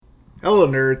Hello,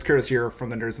 nerds. Curtis here from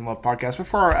the Nerds in Love podcast.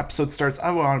 Before our episode starts, I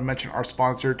want to mention our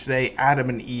sponsor today, Adam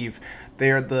and Eve.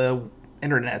 They are the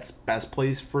internet's best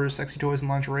place for sexy toys and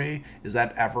lingerie. Is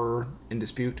that ever in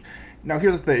dispute? Now,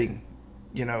 here's the thing.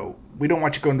 We don't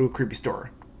want you going to a creepy store.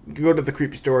 You go to the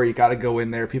creepy store, you got to go in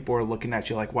there. People are looking at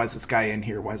you like, why is this guy in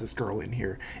here? Why is this girl in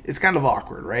here? It's kind of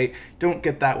awkward, right? Don't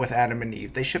get that with Adam and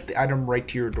Eve. They ship the item right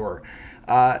to your door.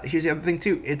 Here's the other thing,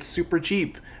 too. It's super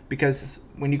cheap because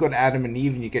when you go to Adam and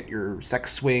Eve and you get your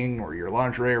sex swing or your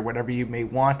lingerie or whatever you may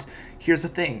want, here's the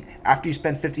thing. After you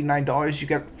spend $59, you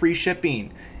get free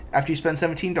shipping. After you spend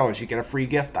 $17, you get a free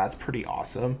gift. That's pretty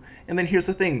awesome. And then here's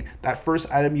the thing. That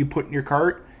first item you put in your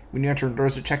cart, when you enter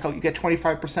doors to checkout, you get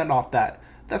 25% off that.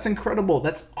 That's incredible.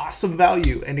 That's awesome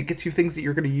value. And it gets you things that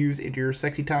you're going to use in your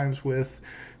sexy times with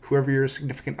whoever your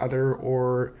significant other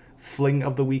or fling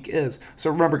of the week is.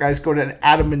 So remember, guys, go to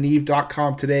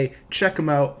adamandeve.com today. Check them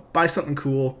out. Buy something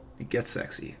cool. And get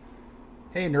sexy.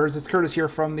 Hey, nerds. It's Curtis here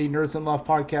from the Nerds in Love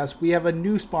podcast. We have a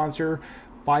new sponsor,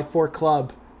 54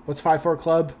 Club. What's 54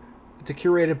 Club? It's a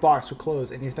curated box with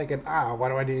clothes. And you're thinking, why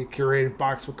do I need a curated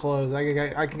box with clothes?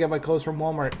 I can get my clothes from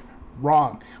Walmart.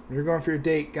 Wrong. When you're going for your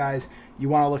date, guys, you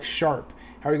want to look sharp.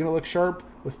 How are you going to look sharp?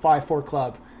 With 54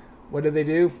 Club. What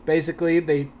do? Basically,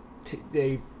 they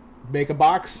make a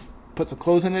box, put some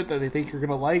clothes in it that they think you're going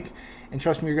to like, and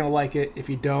trust me, you're going to like it. If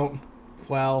you don't,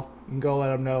 well, you can go let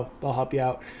them know. They'll help you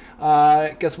out.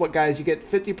 Guess what, guys? You get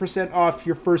 50% off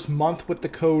your first month with the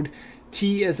code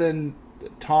T as in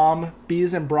Tom, B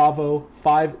as in Bravo,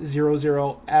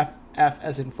 500FF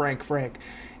as in Frank.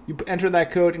 You enter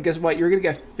that code, and guess what? You're going to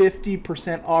get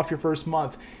 50% off your first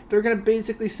month. They're going to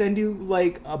basically send you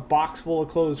like a box full of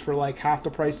clothes for like half the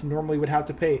price you normally would have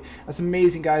to pay. That's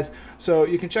amazing, guys. So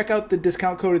you can check out the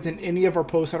discount code. It's in any of our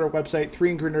posts on our website,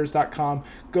 3angrynerds.com.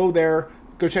 Go there,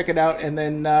 go check it out, and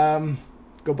then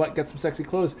go get some sexy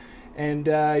clothes. And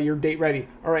you're date ready.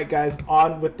 All right, guys,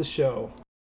 on with the show.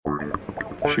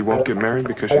 She won't get married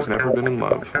because she's never been in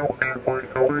love. I think I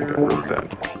wrote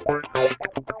that.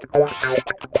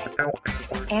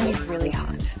 Andy's really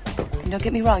hot. And don't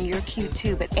get me wrong, you're cute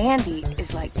too, but Andy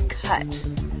is like cut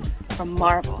from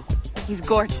marble. He's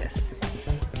gorgeous.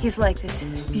 He's like this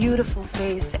beautiful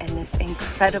face and this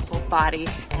incredible body,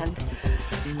 and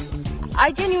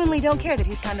I genuinely don't care that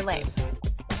he's kind of lame.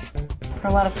 For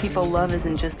a lot of people, love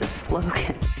isn't just a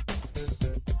slogan.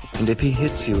 And if he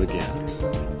hits you again,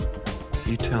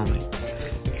 you tell me.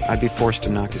 I'd be forced to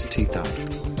knock his teeth out.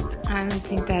 I don't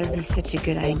think that would be such a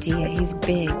good idea. He's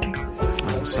big.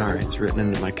 I'm sorry, it's written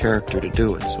into my character to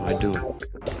do it, so I do it.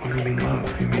 What do you mean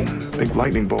love? You mean big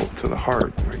lightning bolt to the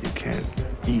heart where you can't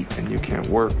eat and you can't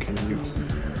work and you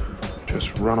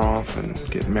just run off and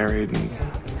get married and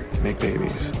make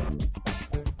babies.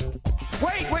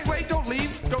 Wait, don't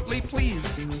leave,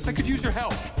 please. I could use your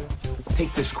help.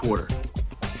 Take this quarter.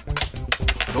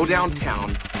 Go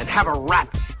downtown and have a rat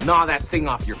gnaw that thing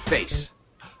off your face.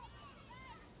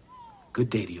 Good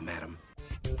day to you, madam.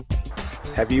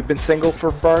 Have you been single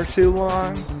for far too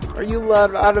long? Are you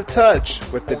out of touch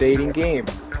with the dating game?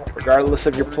 Regardless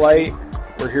of your plight,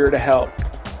 we're here to help.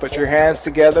 Put your hands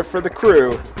together for the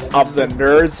crew of the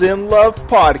Nerds in Love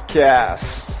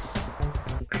podcast.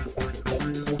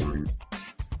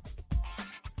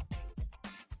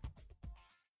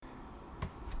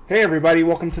 Hey everybody,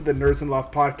 welcome to the Nerds in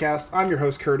Love podcast. I'm your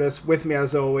host Curtis. With me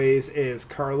as always is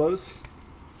Carlos.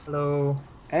 Hello.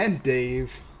 And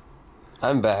Dave.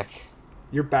 I'm back.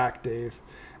 You're back, Dave.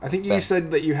 I think you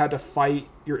said that you had to fight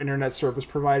your internet service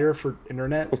provider for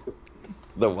internet.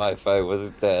 The Wi-Fi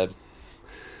was dead.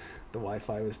 The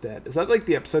Wi-Fi was dead. Is that like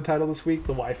the episode title this week?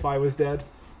 The Wi-Fi was dead?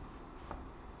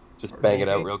 Just bang it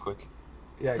out real quick.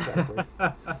 Yeah, exactly.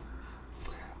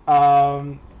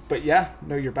 But yeah,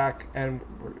 no, you're back, and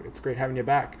it's great having you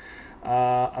back.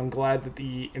 I'm glad that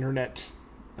the internet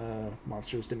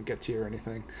monsters didn't get to you or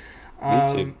anything.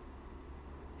 Me too.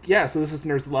 Yeah, so this is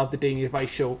Nerds Love, the dating advice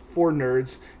show for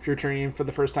nerds. If you're tuning in for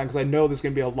the first time, because I know there's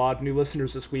going to be a lot of new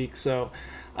listeners this week. So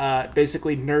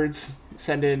basically, nerds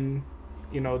send in,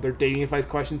 their dating advice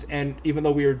questions, and even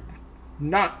though we are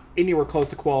not anywhere close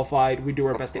to qualified, we do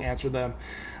our best to answer them.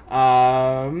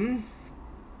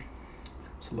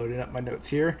 Just loading up my notes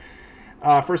here.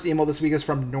 First email this week is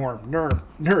from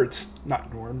Nerds,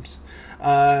 not norms.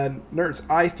 Nerds,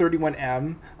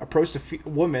 I31M approached a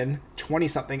woman,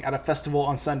 20-something, at a festival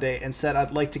on Sunday and said I'd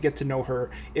like to get to know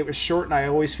her. It was short and I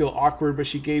always feel awkward, but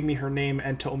she gave me her name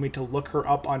and told me to look her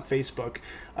up on Facebook.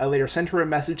 I later sent her a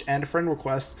message and a friend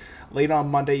request late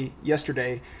on Monday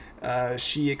yesterday.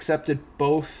 She accepted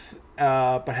both,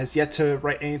 but has yet to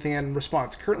write anything in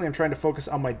response. Currently, I'm trying to focus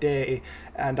on my day,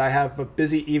 and I have a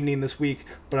busy evening this week,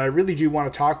 but I really do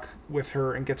want to talk with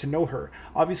her and get to know her.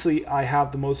 Obviously, I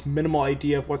have the most minimal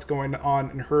idea of what's going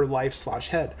on in her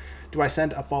life/head. Do I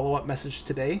send a follow-up message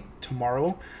today,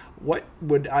 tomorrow? What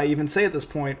would I even say at this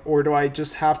point? Or do I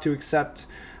just have to accept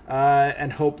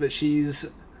and hope that she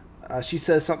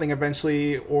says something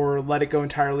eventually, or let it go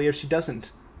entirely if she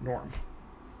doesn't? Norm.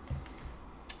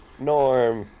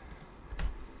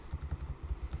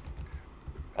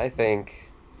 I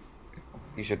think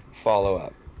you should follow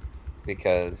up,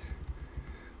 because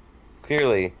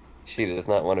clearly she does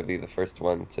not want to be the first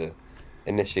one to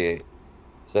initiate.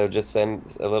 So just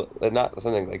send a little, not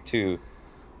something like too,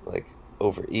 like,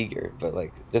 over eager, but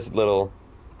like just a little,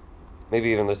 maybe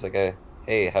even just like a,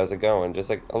 hey, how's it going? Just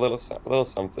like a little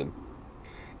something.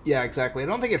 Yeah, exactly. I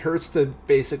don't think it hurts to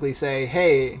basically say,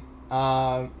 hey,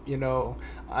 I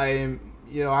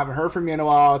haven't heard from you in a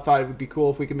while. I thought it would be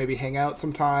cool if we could maybe hang out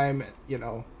sometime. You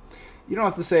don't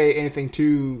have to say anything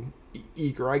too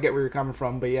eager. I get where you're coming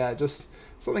from, but yeah, just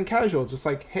something casual, just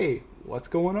like, hey, what's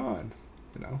going on?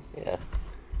 Yeah.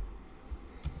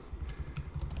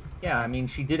 Yeah, I mean,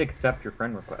 she did accept your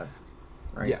friend request,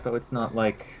 right? Yeah. So it's not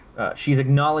like she's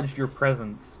acknowledged your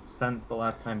presence since the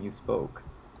last time you spoke.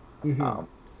 Mm-hmm.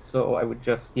 So I would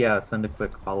just, send a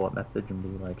quick follow-up message and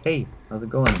be like, hey, how's it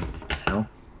going?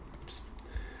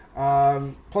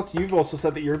 Plus, you've also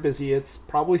said that you're busy. It's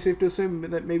probably safe to assume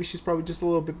that maybe she's probably just a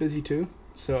little bit busy too.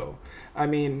 So, I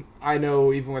mean, I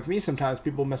know even with me, sometimes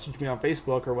people message me on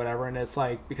Facebook or whatever, and it's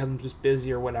like, because I'm just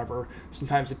busy or whatever,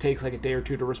 sometimes it takes like a day or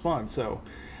two to respond. So,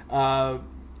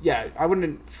 yeah, I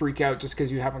wouldn't freak out just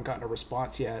because you haven't gotten a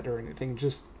response yet or anything.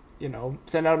 Just,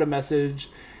 send out a message.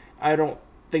 I don't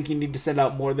think you need to send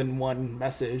out more than one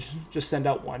message. Just send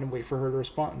out one and wait for her to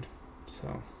respond.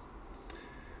 So,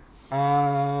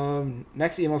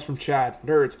 next email's from Chad.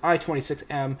 Nerds, I,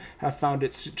 26M, have found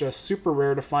it's just super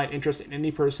rare to find interest in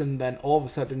any person, then all of a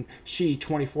sudden, she,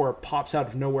 24, pops out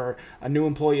of nowhere. A new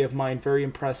employee of mine, very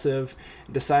impressive,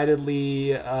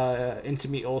 decidedly into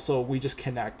me also, we just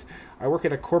connect. I work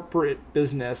at a corporate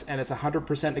business, and it's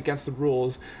 100% against the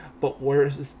rules, but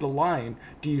where's the line?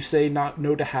 Do you say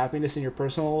no to happiness in your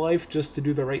personal life just to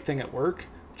do the right thing at work?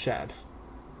 Chad.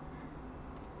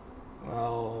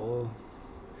 Well,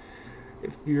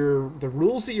 if the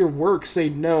rules at your work say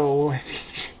no, I think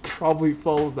you should probably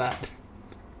follow that.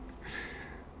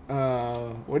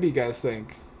 What do you guys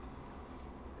think?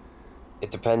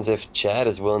 It depends if Chad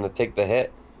is willing to take the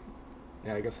hit.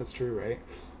 Yeah, I guess that's true, right?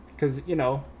 Because,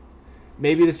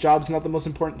 maybe this job's not the most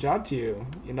important job to you.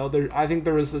 I think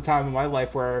there was a time in my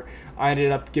life where I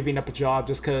ended up giving up a job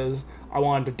just because I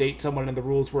wanted to date someone and the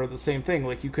rules were the same thing.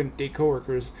 Like, you couldn't date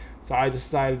coworkers. So I just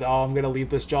decided, I'm going to leave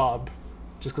this job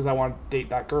just because I want to date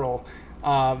that girl.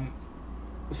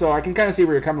 So I can kind of see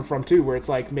where you're coming from, too, where it's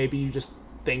like maybe you just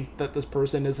think that this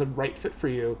person is a right fit for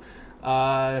you.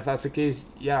 If that's the case,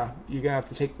 yeah, you're going to have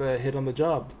to take the hit on the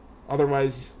job.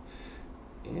 Otherwise,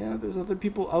 yeah, there's other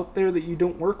people out there that you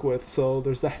don't work with, so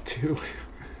there's that, too.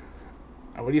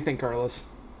 What do you think, Carlos?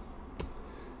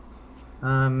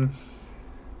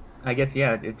 I guess,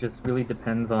 it just really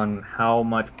depends on how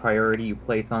much priority you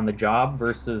place on the job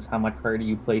versus how much priority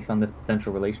you place on this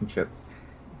potential relationship.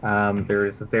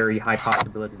 There's a very high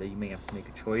possibility that you may have to make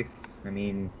a choice. I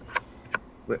mean,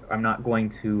 I'm not going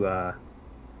to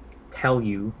tell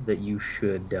you that you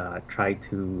should try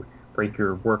to break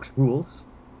your work's rules.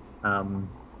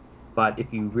 But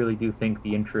if you really do think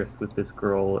the interest with this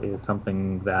girl is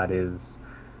something that is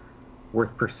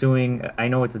worth pursuing, I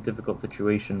know it's a difficult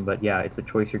situation, but yeah, it's a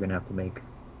choice you're going to have to make.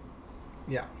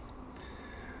 Yeah.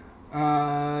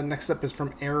 Next up is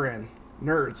from Aaron.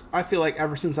 Nerds, I feel like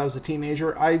ever since I was a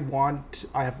teenager, I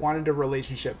have wanted a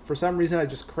relationship. For some reason, I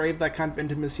just crave that kind of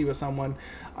intimacy with someone.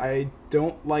 I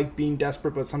don't like being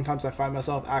desperate, but sometimes I find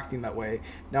myself acting that way.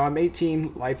 Now I'm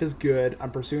 18, life is good,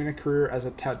 I'm pursuing a career as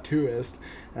a tattooist,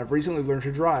 and I've recently learned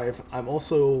to drive. I'm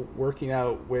also working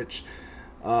out, which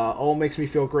all makes me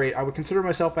feel great. I would consider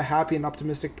myself a happy and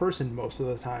optimistic person most of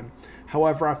the time.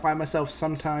 However, I find myself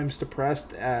sometimes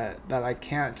depressed that I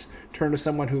can't turn to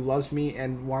someone who loves me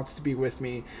and wants to be with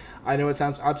me. I know it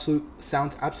sounds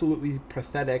absolutely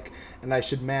pathetic and I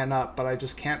should man up, but I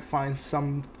just can't find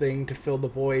something to fill the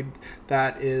void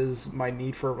that is my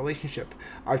need for a relationship.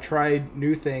 I've tried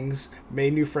new things,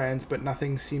 made new friends, but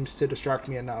nothing seems to distract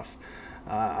me enough.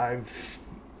 I've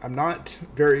I'm not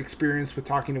very experienced with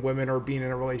talking to women or being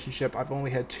in a relationship. I've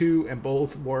only had 2, and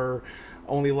both were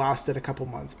only lasted a couple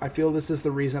months. I feel this is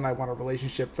the reason I want a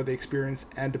relationship, for the experience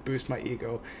and to boost my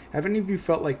ego. Have any of you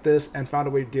felt like this and found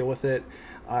a way to deal with it?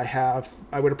 I have.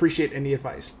 I would appreciate any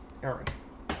advice. Aaron.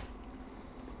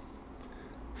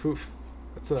 Oof.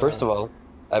 First of all,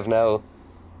 I've now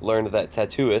learned that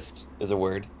tattooist is a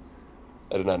word.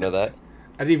 I did not know that.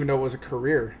 I didn't even know it was a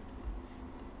career.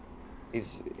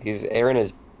 Aaron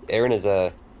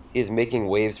is making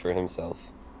waves for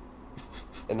himself,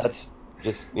 and that's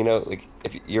just, like,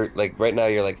 if you're like right now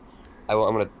you're like,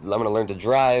 I'm gonna learn to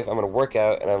drive, I'm gonna work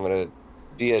out, and I'm gonna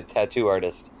be a tattoo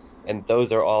artist, and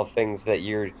those are all things that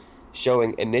you're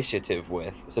showing initiative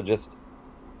with. So just,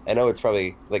 I know it's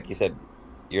probably, like you said,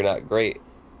 you're not great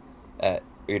at,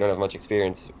 or you don't have much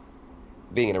experience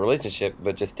being in a relationship,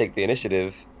 but just take the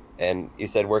initiative. And you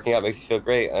said working out makes you feel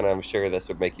great, and I'm sure this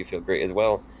would make you feel great as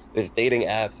well. There's dating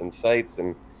apps and sites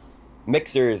and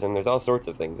mixers, and there's all sorts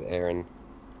of things, Aaron.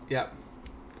 Yep.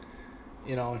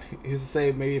 Who's to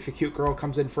say, maybe if a cute girl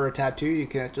comes in for a tattoo, you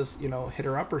can't just, hit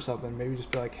her up or something. Maybe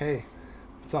just be like, hey,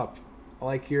 what's up? I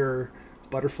like your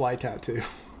butterfly tattoo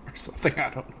or something. I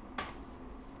don't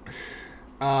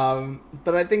know.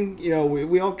 But I think,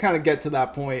 we all kind of get to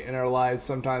that point in our lives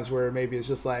sometimes where maybe it's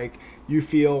just like you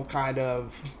feel kind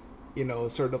of,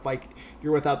 sort of like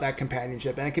you're without that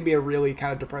companionship. And it can be a really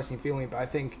kind of depressing feeling. But I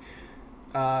think,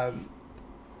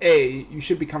 you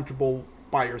should be comfortable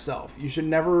by yourself. You should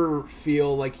never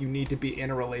feel like you need to be in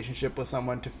a relationship with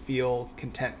someone to feel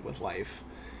content with life.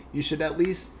 You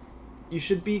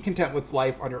should be content with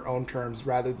life on your own terms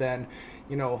rather than,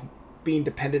 being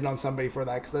dependent on somebody for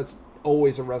that, because that's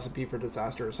always a recipe for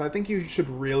disaster. So I think you should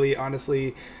really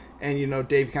honestly, and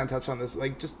Dave kind of touched on this,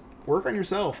 like, just work on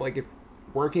yourself. Like, if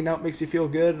working out makes you feel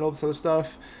good and all this other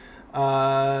stuff,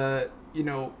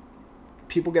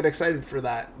 people get excited for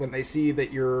that when they see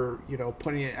that you're,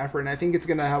 putting in effort. And I think it's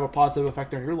going to have a positive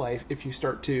effect on your life if you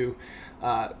start to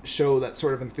show that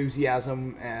sort of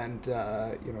enthusiasm and,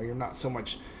 you're not so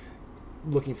much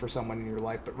looking for someone in your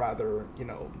life, but rather,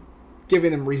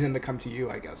 giving them reason to come to you,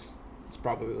 I guess. It's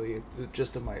probably the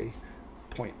gist of my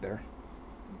point there.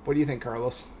 What do you think,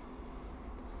 Carlos?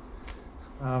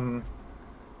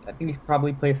 I think he's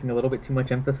probably placing a little bit too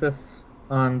much emphasis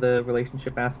on the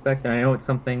relationship aspect, and I know it's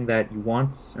something that you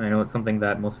want, and I know it's something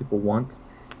that most people want,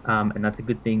 and that's a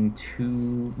good thing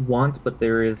to want, but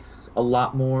there is a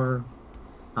lot more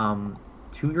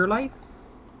to your life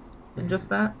than just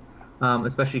that,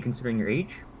 especially considering your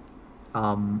age.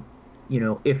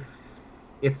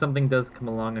 If something does come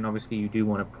along, and obviously you do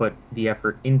want to put the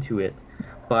effort into it,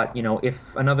 but, if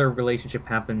another relationship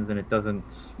happens and it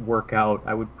doesn't work out,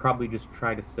 I would probably just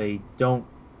try to say, don't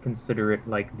consider it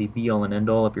like the be-all and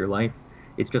end-all of your life.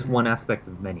 It's just one aspect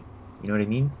of many. You know what I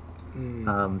mean?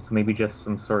 So maybe just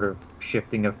some sort of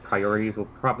shifting of priorities will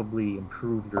probably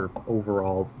improve your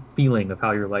overall feeling of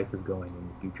how your life is going in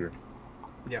the future.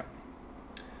 Yeah.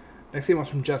 Next email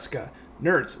from Jessica.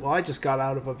 Nerds, well, I just got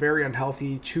out of a very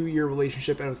unhealthy 2-year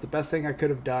relationship, and it was the best thing I could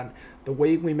have done. The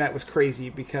way we met was crazy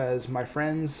because my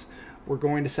friends were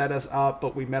going to set us up,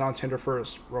 but we met on Tinder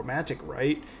first. Romantic,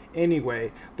 right?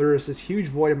 Anyway, there is this huge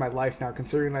void in my life now,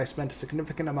 considering I spent a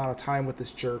significant amount of time with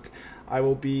this jerk. I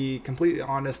will be completely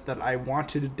honest that I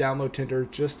wanted to download Tinder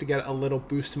just to get a little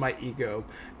boost to my ego.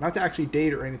 Not to actually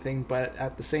date or anything, but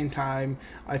at the same time,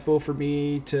 I feel for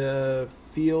me to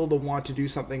feel the want to do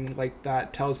something like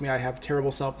that tells me I have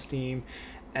terrible self-esteem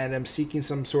and am seeking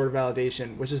some sort of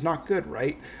validation, which is not good,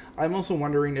 right? I'm also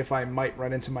wondering if I might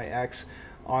run into my ex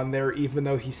on there, even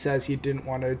though he says he didn't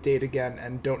want to date again,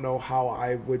 and don't know how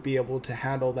I would be able to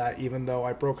handle that, even though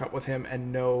I broke up with him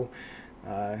and know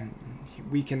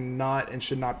we cannot and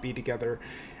should not be together.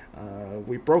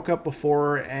 We broke up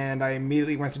before, and I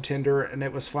immediately went to Tinder, and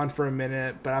it was fun for a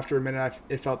minute, but after a minute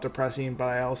it felt depressing. But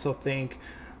I also think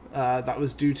that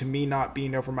was due to me not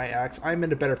being over my ex. I'm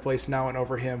in a better place now and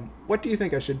over him. What do you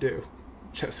think I should do?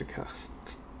 Jessica.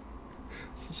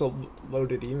 Such a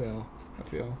loaded email, I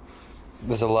feel.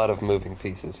 There's a lot of moving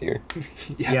pieces here.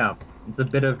 Yeah, it's a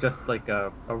bit of just like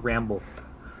a ramble.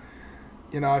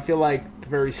 I feel like the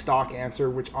very stock answer,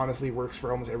 which honestly works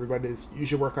for almost everybody, is you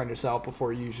should work on yourself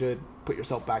before you should put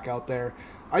yourself back out there.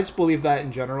 I just believe that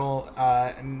in general.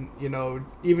 And,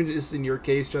 even just in your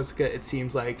case, Jessica, it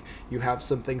seems like you have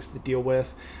some things to deal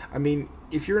with. I mean,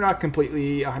 if you're not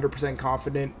completely 100%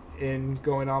 confident in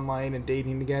going online and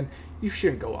dating again, you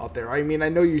shouldn't go out there. I mean, I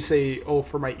know you say, oh,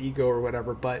 for my ego or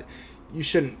whatever, but you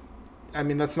shouldn't. I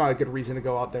mean, that's not a good reason to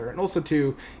go out there. And also,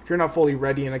 too, if you're not fully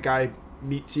ready and a guy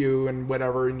meets you and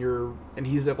whatever, and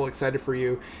he's excited for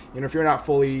you, if you're not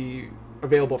fully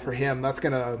available for him, that's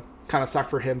gonna kind of suck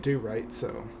for him too, right?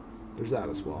 So there's that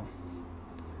as well.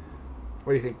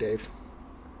 What do you think, Dave?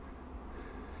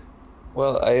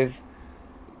 Well, I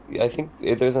think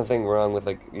there's nothing wrong with,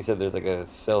 like you said, there's like a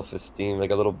self-esteem,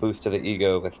 like a little boost to the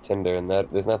ego with Tinder, and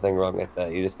that there's nothing wrong with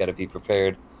that. You just got to be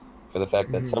prepared for the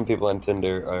fact that some people on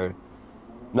Tinder are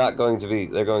not going to be,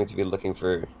 they're going to be looking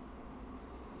for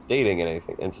dating and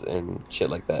anything and shit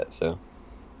like that. So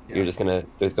you're just gonna,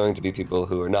 there's going to be people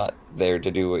who are not there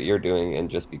to do what you're doing, and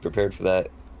just be prepared for that.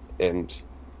 And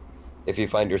if you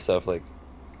find yourself like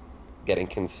getting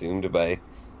consumed by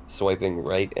swiping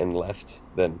right and left,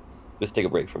 then just take a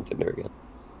break from Tinder again.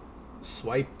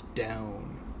 Swipe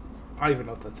down. I don't even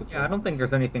know if that's a thing. Yeah, I don't think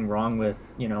there's anything wrong with,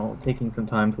 taking some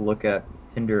time to look at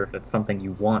Tinder if it's something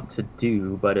you want to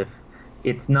do, but if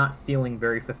it's not feeling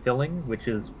very fulfilling, which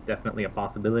is definitely a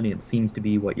possibility, it seems to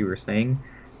be what you were saying,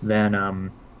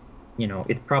 then,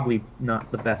 it's probably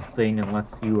not the best thing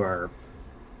unless you are,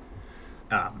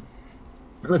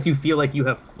 unless you feel like you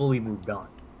have fully moved on.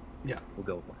 Yeah. We'll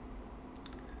go for it.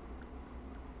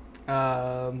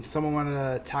 Someone want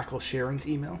to tackle Sharon's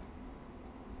email?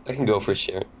 I can go for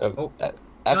Sharon. After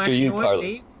Actually, you, know what,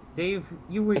 Carlos. Dave,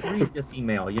 you read this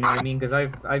email. You know what I mean? Because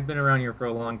I've been around here for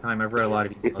a long time. I've read a lot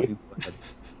of emails. You go ahead.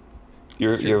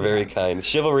 You're very kind.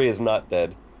 Chivalry is not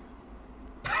dead.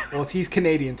 Well, he's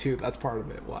Canadian too. That's part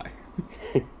of it. Why?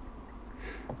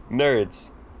 Nerds.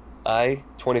 I,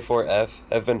 24F,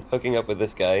 have been hooking up with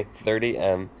this guy,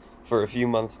 30M, for a few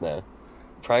months now.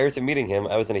 Prior to meeting him,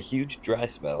 I was in a huge dry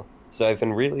spell, so I've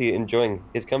been really enjoying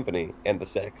his company and the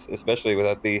sex, especially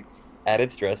without the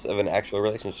added stress of an actual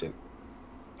relationship.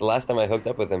 The last time I hooked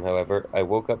up with him, however, I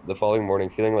woke up the following morning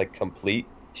feeling like complete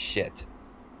shit.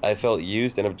 I felt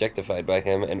used and objectified by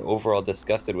him, and overall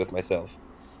disgusted with myself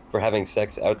for having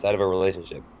sex outside of a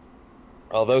relationship.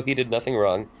 Although he did nothing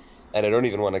wrong, and I don't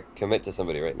even want to commit to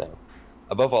somebody right now.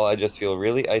 Above all, I just feel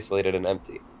really isolated and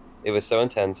empty. It was so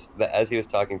intense that as he was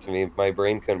talking to me, my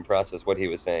brain couldn't process what he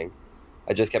was saying.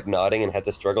 I just kept nodding and had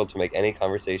to struggle to make any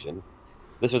conversation.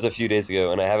 This was a few days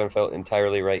ago, and I haven't felt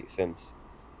entirely right since.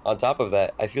 On top of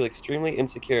that, I feel extremely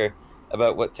insecure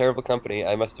about what terrible company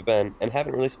I must have been, and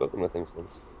haven't really spoken with him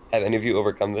since. Have any of you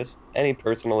overcome this? Any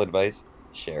personal advice?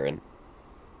 Sharon.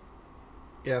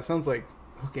 Yeah, it sounds like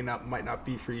hooking up might not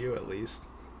be for you, at least.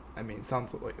 I mean, it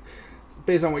sounds like,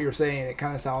 based on what you're saying, it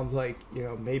kind of sounds like,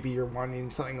 maybe you're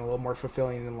wanting something a little more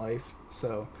fulfilling in life.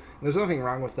 So there's nothing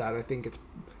wrong with that. I think it's,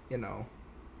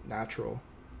 natural.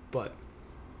 But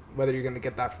whether you're going to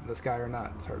get that from this guy or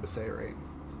not, it's hard to say, right?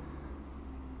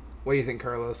 What do you think,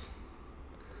 Carlos?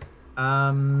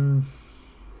 I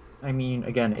mean,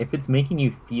 again, if it's making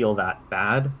you feel that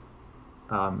bad,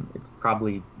 it's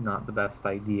probably not the best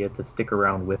idea to stick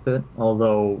around with it.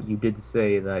 Although you did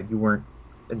say that you weren't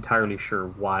entirely sure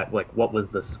why, like, what was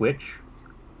the switch.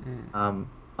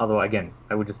 Although, again,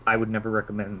 I would never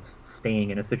recommend staying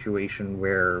in a situation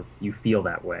where you feel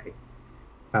that way.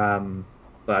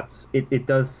 But it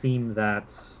does seem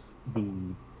that the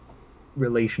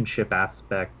relationship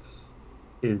aspect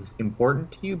is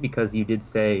important to you, because you did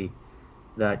say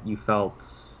that you felt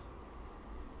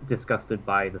disgusted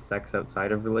by the sex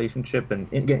outside of relationship,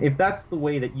 and again, if that's the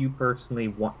way that you personally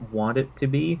want it to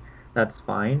be, that's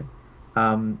fine.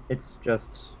 It's just,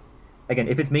 again,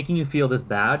 if it's making you feel this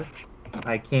bad,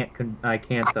 I can't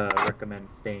recommend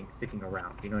sticking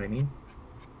around. You know what I mean?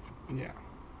 Yeah.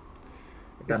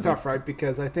 It's tough, right?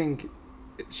 Because I think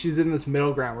she's in this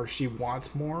middle ground where she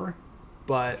wants more,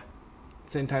 but at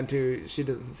the same time too, she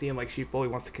doesn't seem like she fully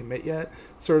wants to commit yet.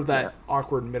 Sort of that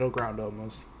awkward middle ground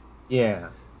almost. Yeah.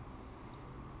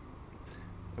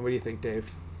 And what do you think,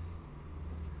 Dave?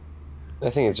 I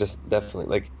think it's just definitely,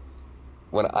 like,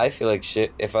 when I feel like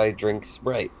shit, if I drink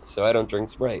Sprite, so I don't drink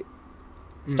Sprite.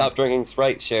 Stop drinking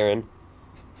Sprite, Sharon.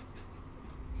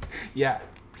 Yeah,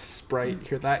 Sprite.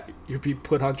 Hear that? You'll be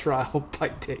put on trial by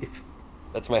Dave.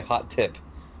 That's my hot tip.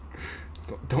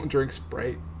 Don't drink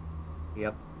Sprite.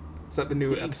 Yep. Is that the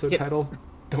new episode title?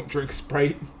 Don't drink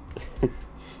Sprite.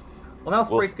 Well, now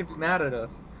Sprite's gonna be mad at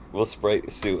us. Will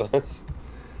Sprite sue us?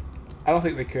 I don't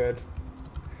think they could.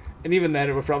 And even then,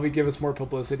 it would probably give us more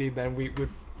publicity than we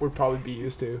would probably be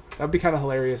used to. That'd be kind of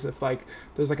hilarious if, like,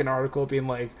 there's like an article being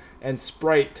like, and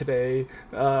Sprite today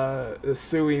is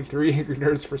suing 3 Angry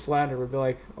Nerds for slander. We'd be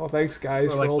like, oh, thanks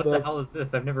guys. Like, what the hell is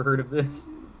this? I've never heard of this.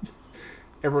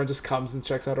 Everyone just comes and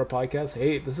checks out our podcast.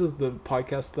 Hey, this is the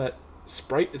podcast that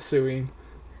Sprite is suing.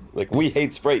 Like, we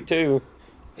hate Sprite too.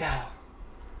 Yeah.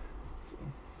 So,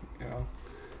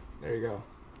 there you go.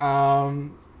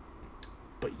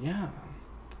 But yeah.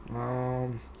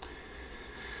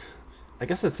 I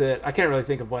guess that's it. I can't really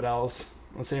think of what else.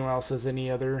 Unless anyone else has any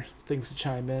other things to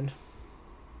chime in.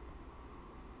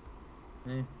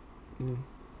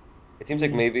 It seems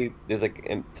like maybe there's like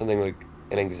something like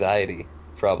an anxiety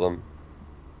problem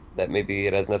that maybe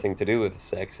it has nothing to do with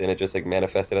sex and it just like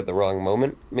manifested at the wrong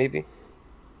moment, maybe.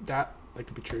 That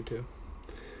could be true too.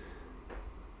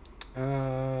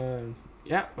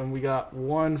 Yeah, and we got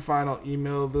one final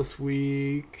email this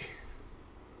week.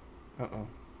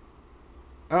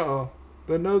 Uh-oh.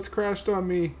 The notes crashed on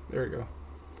me. There we go.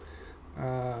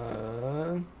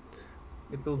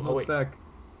 Get those notes back.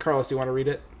 Carlos, do you want to read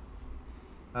it?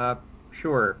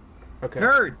 Sure. Okay.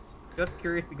 Nerds! Just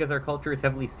curious because our culture is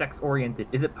heavily sex-oriented.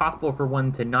 Is it possible for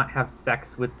one to not have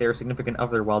sex with their significant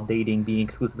other while dating, being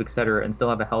exclusive, etc., and still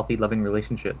have a healthy, loving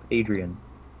relationship? Adrian.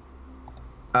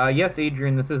 Yes,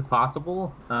 Adrian, this is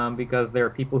possible, because there are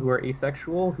people who are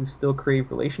asexual who still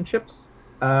crave relationships.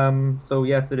 So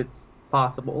yes, it's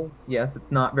possible. Yes,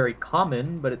 it's not very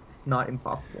common, but it's not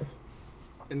impossible.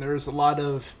 And there's a lot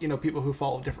of, people who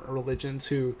follow different religions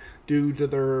who, due to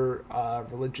their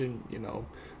religion,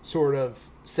 sort of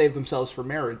save themselves for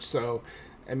marriage. So,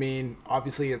 I mean,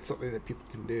 obviously it's something that people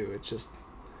can do. It's just,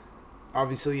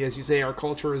 obviously, as you say, our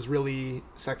culture is really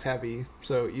sex heavy.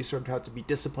 So you sort of have to be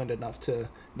disciplined enough to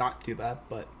not do that.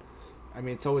 But, I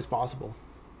mean, it's always possible.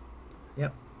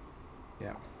 Yep.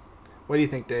 Yeah. What do you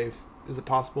think, Dave? Is it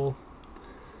possible?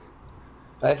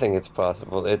 I think it's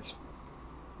possible. It's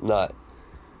not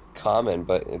common,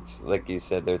 but it's like you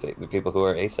said. There's the people who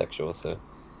are asexual, so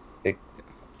it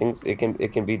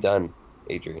can be done.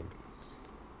 Adrian,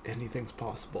 anything's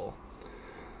possible.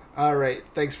 All right,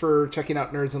 thanks for checking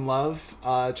out Nerds in Love.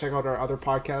 Check out our other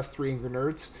podcast, Three Angry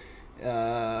Nerds.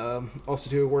 Also,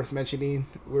 too, worth mentioning,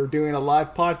 we're doing a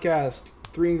live podcast,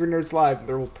 Three Angry Nerds Live.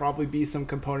 There will probably be some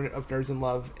component of Nerds in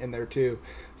Love in there too.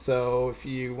 So if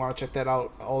you want to check that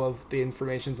out, all of the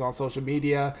information's on social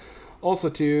media. Also,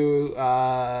 too,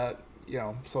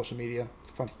 social media,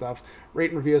 fun stuff.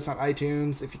 Rate and review us on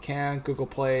iTunes if you can, Google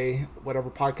Play, whatever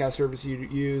podcast service you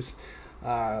use.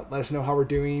 Let us know how we're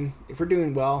doing. If we're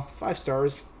doing well, 5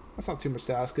 stars. That's not too much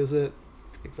to ask, is it?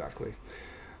 Exactly.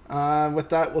 With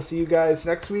that, we'll see you guys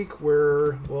next week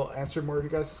where we'll answer more of you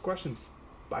guys' questions.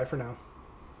 Bye for now.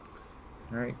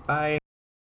 All right. Bye.